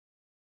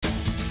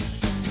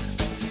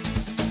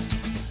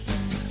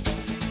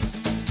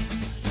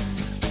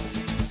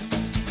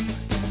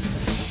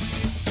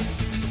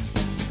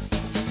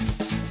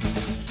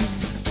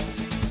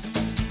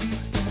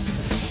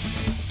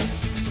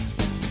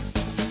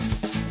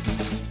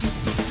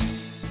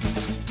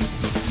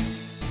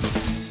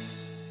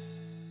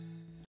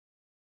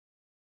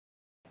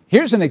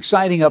Here's an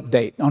exciting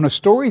update on a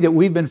story that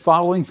we've been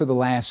following for the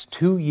last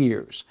 2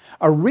 years.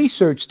 A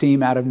research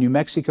team out of New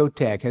Mexico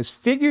Tech has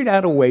figured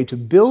out a way to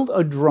build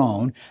a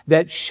drone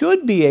that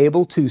should be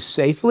able to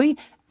safely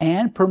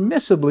and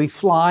permissibly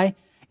fly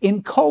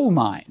in coal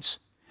mines.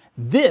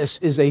 This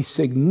is a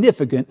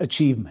significant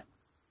achievement.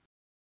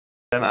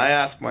 And I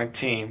asked my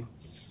team,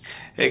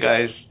 hey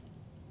guys,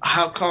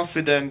 how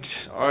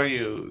confident are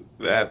you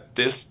that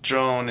this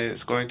drone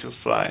is going to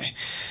fly?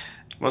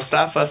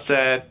 Mostafa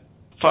said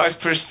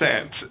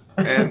 5%,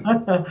 and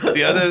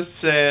the others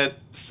said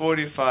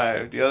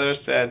 45, the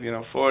others said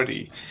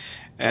 40.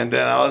 And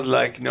then I was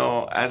like,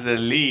 no, as a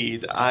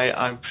lead,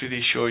 I'm pretty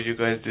sure you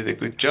guys did a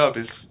good job.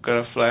 It's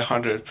gonna fly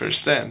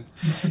 100%.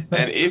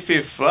 And if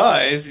it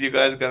flies, you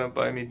guys gonna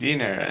buy me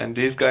dinner. And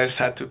these guys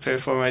had to pay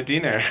for my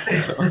dinner.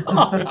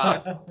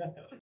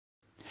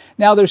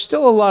 Now, there's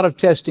still a lot of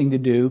testing to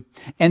do,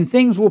 and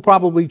things will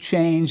probably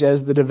change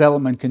as the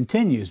development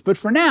continues. But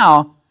for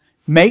now,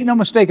 make no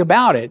mistake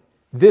about it,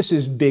 this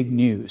is big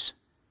news.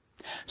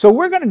 So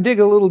we're going to dig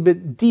a little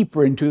bit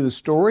deeper into the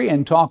story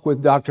and talk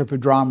with Dr.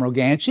 Pedram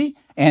Roghanchi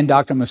and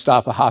Dr.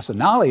 Mostafa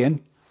Hassanalian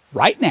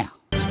right now.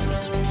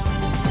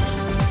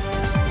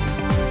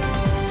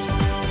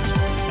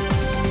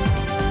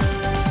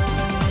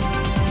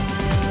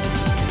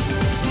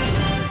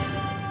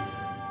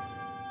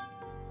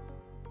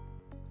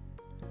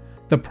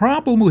 The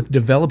problem with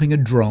developing a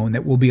drone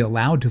that will be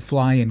allowed to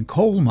fly in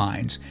coal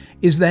mines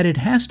is that it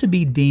has to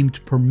be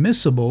deemed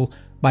permissible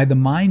by the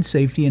Mine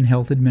Safety and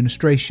Health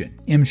Administration,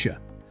 MSHA.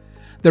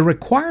 The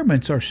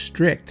requirements are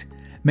strict,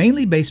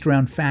 mainly based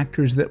around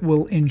factors that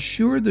will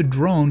ensure the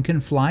drone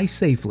can fly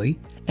safely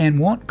and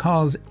won't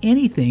cause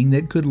anything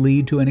that could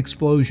lead to an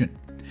explosion.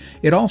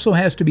 It also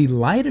has to be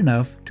light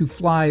enough to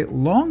fly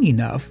long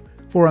enough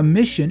for a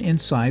mission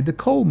inside the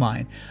coal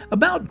mine,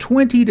 about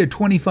 20 to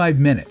 25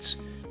 minutes,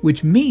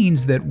 which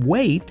means that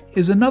weight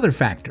is another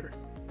factor.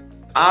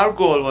 Our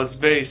goal was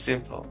very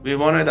simple. We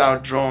wanted our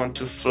drone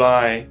to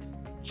fly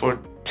for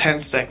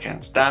 10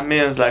 seconds. That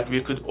means like we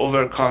could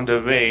overcome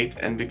the weight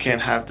and we can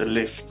have the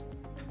lift.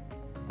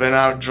 When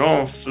our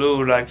drone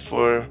flew like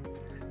for,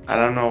 I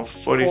don't know,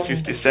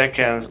 40-50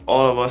 seconds,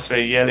 all of us were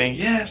yelling,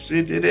 yes,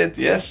 we did it,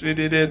 yes, we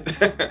did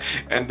it.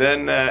 And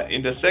then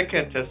in the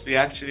second test, we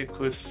actually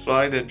could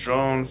fly the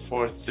drone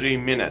for 3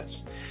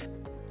 minutes.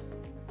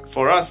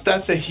 For us,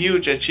 that's a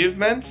huge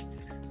achievement.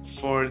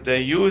 For the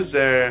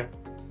user,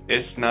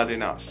 it's not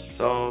enough.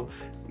 So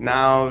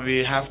now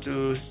we have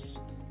to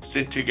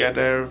sit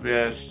together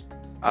with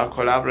our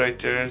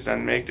collaborators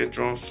and make the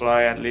drone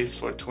fly at least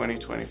for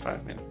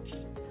 20-25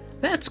 minutes.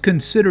 That's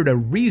considered a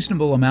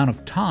reasonable amount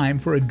of time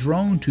for a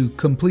drone to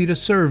complete a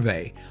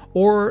survey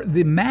or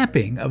the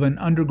mapping of an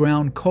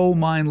underground coal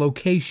mine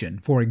location,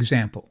 for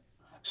example.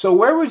 So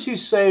where would you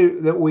say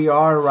that we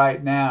are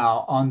right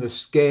now on the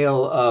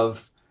scale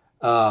of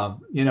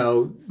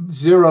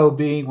 0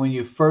 being when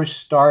you first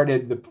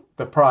started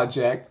the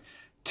project,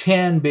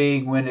 10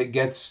 being when it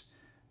gets,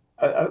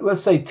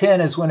 let's say 10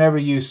 is whenever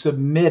you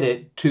submit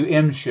it to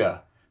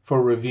MSHA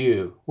for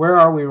review. Where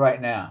are we right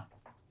now?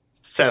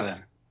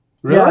 7.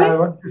 Really? Yeah, I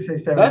want to say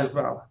 7 as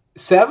well.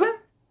 7?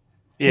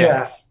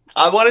 Yes.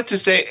 I wanted to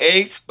say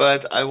 8,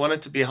 but I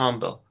wanted to be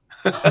humble.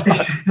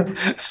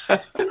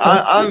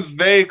 I'm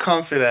very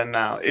confident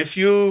now. If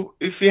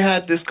we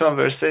had this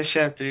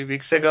conversation 3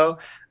 weeks ago,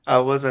 I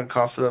wasn't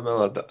confident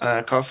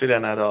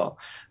at all.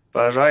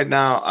 But right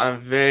now, I'm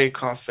very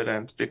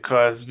confident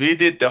because we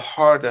did the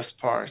hardest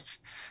part.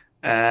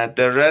 And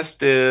the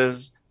rest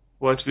is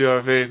what we are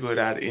very good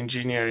at,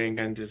 engineering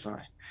and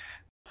design.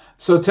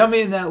 So tell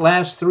me, in that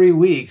last 3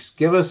 weeks,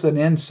 give us an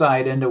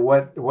insight into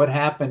what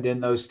happened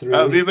in those 3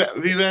 weeks.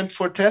 We went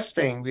for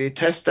testing. We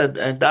tested,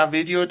 and that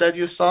video that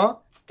you saw,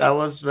 that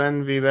was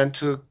when we went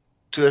to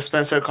a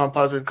Spencer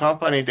Composite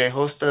company. They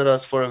hosted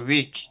us for a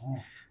week. Oh.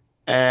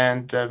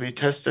 And we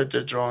tested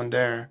the drone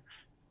there.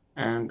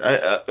 And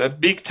a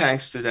big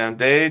thanks to them.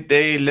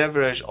 They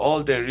leverage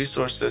all their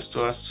resources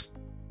to us.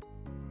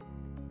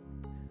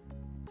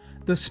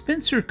 The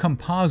Spencer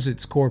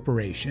Composites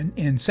Corporation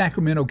in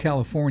Sacramento,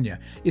 California,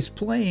 is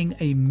playing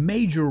a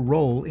major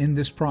role in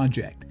this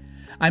project.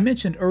 I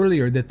mentioned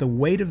earlier that the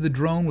weight of the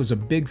drone was a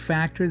big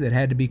factor that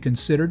had to be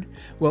considered.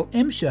 Well,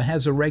 MSHA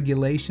has a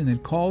regulation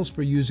that calls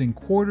for using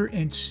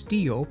 1/4-inch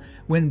steel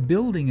when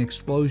building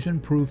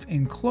explosion-proof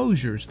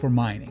enclosures for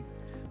mining.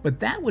 But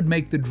that would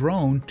make the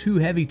drone too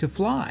heavy to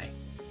fly.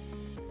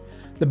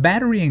 The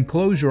battery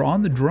enclosure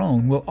on the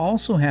drone will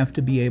also have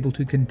to be able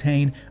to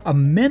contain a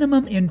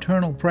minimum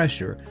internal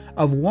pressure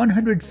of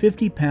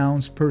 150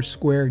 pounds per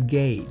square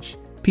gauge,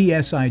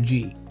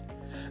 PSIG.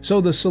 So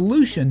the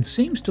solution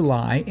seems to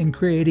lie in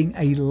creating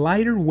a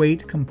lighter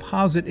weight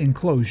composite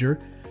enclosure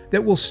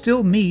that will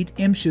still meet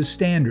MSHA's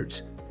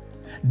standards.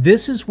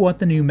 This is what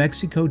the New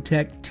Mexico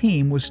Tech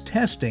team was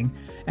testing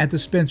at the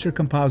Spencer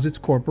Composites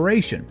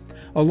Corporation,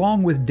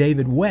 along with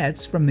David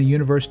Wetz from the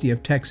University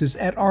of Texas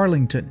at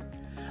Arlington.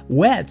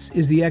 Wetz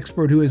is the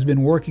expert who has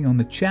been working on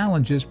the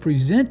challenges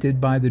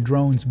presented by the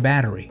drone's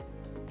battery.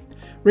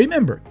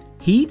 Remember,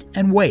 heat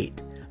and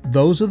weight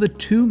Those are the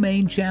two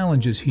main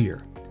challenges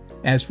here.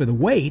 As for the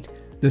weight,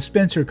 the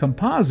Spencer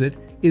composite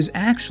is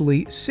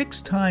actually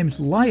 6 times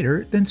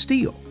lighter than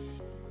steel.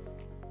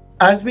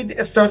 As we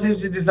started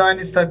to design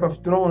this type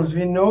of drones,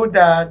 we know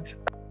that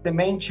the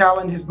main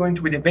challenge is going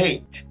to be the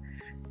weight.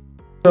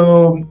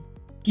 So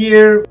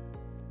here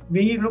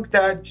we looked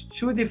at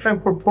 2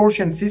 different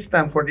propulsion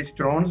systems for these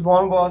drones.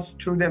 One was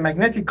through the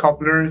magnetic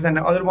couplers and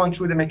the other one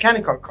through the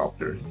mechanical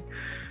couplers.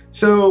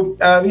 So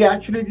we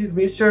actually did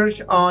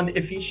research on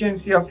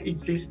efficiency of each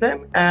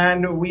system,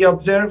 and we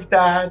observed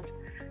that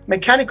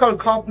mechanical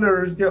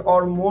couplers, there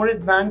are more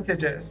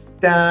advantages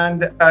than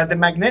the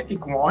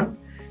magnetic one.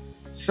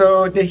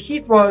 So the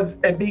heat was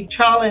a big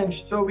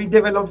challenge. So we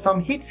developed some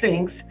heat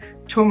sinks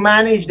to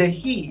manage the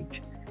heat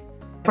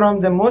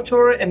from the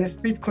motor and the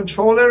speed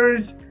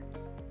controllers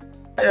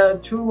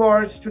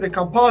towards to the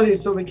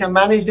composite, so we can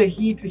manage the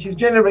heat which is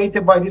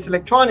generated by this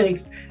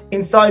electronics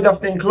inside of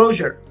the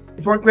enclosure.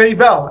 It worked very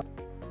well.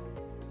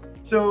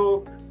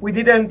 So we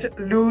didn't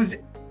lose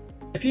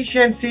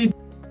efficiency.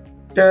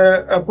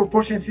 The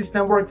propulsion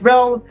system worked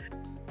well.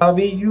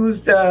 We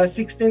used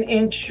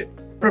 16-inch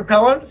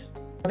propellers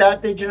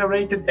that they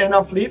generated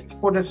enough lift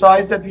for the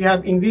size that we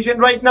have envisioned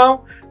right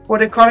now for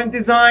the current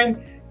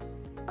design.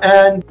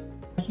 And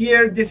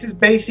here, this is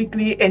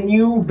basically a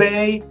new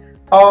way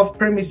of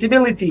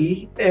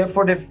permissibility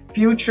for the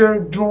future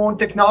drone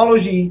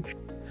technology.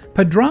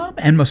 Pedram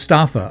and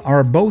Mostafa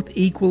are both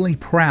equally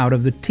proud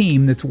of the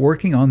team that's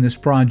working on this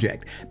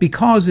project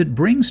because it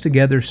brings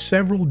together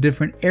several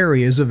different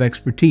areas of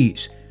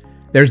expertise.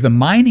 There's the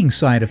mining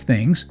side of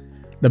things,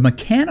 the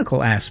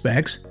mechanical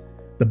aspects,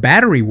 the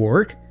battery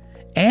work,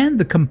 and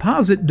the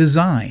composite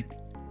design.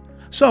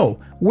 So,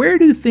 where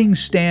do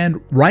things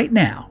stand right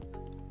now?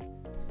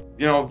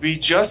 You know, we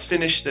just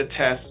finished the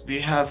test. We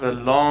have a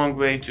long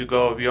way to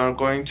go. We are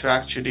going to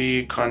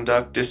actually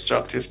conduct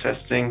destructive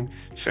testing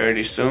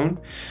fairly soon.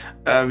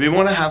 We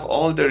want to have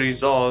all the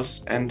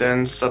results and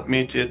then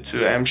submit it to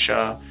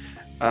MSHA.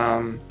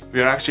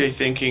 We are actually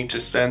thinking to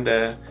send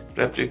a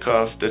replica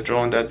of the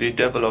drone that we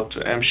developed to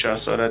MSHA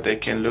so that they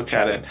can look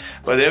at it.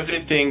 But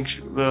everything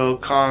will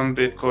come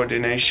with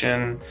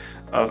coordination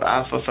of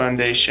Alpha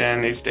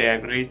Foundation if they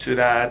agree to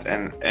that,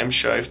 and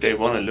MSHA if they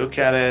want to look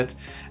at it,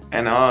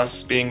 and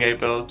us being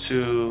able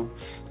to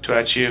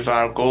achieve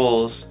our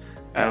goals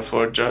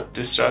for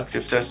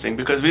destructive testing,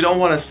 because we don't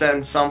want to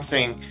send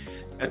something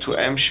to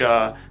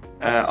MSHA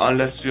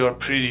unless we are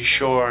pretty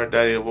sure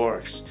that it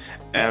works.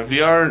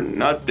 We are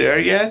not there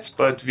yet,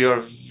 but we are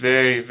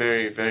very,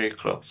 very, very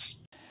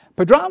close.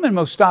 Pedram and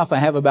Mostafa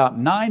have about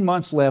 9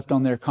 months left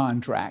on their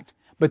contract,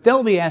 but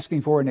they'll be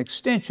asking for an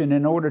extension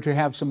in order to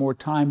have some more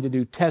time to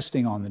do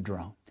testing on the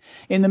drone.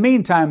 In the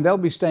meantime, they'll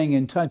be staying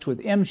in touch with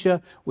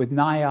MSHA, with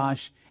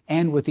NIOSH,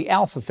 and with the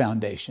Alpha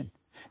Foundation.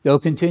 They'll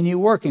continue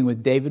working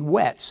with David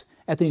Wetz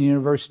at the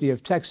University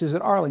of Texas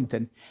at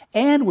Arlington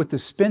and with the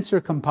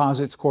Spencer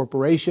Composites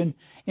Corporation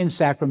in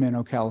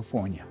Sacramento,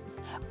 California.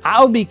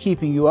 I'll be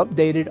keeping you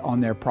updated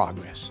on their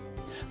progress.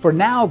 For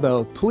now,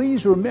 though,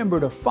 please remember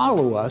to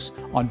follow us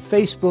on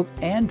Facebook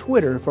and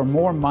Twitter for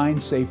more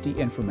mine safety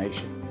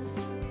information.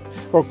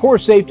 For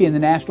CORESafety and the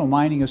National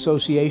Mining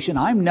Association,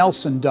 I'm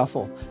Nelson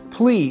Duffel.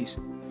 Please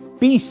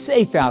be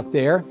safe out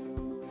there,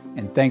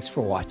 and thanks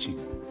for watching.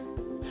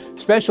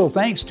 Special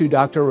thanks to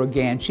Dr.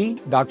 Roghanchi,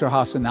 Dr.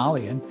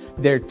 Hassanalian,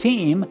 their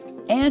team,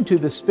 and to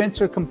the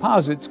Spencer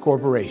Composites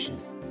Corporation.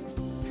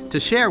 To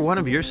share one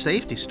of your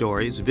safety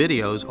stories,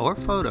 videos, or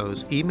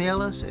photos,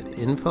 email us at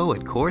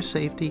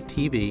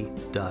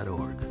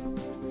info@coresafetytv.org.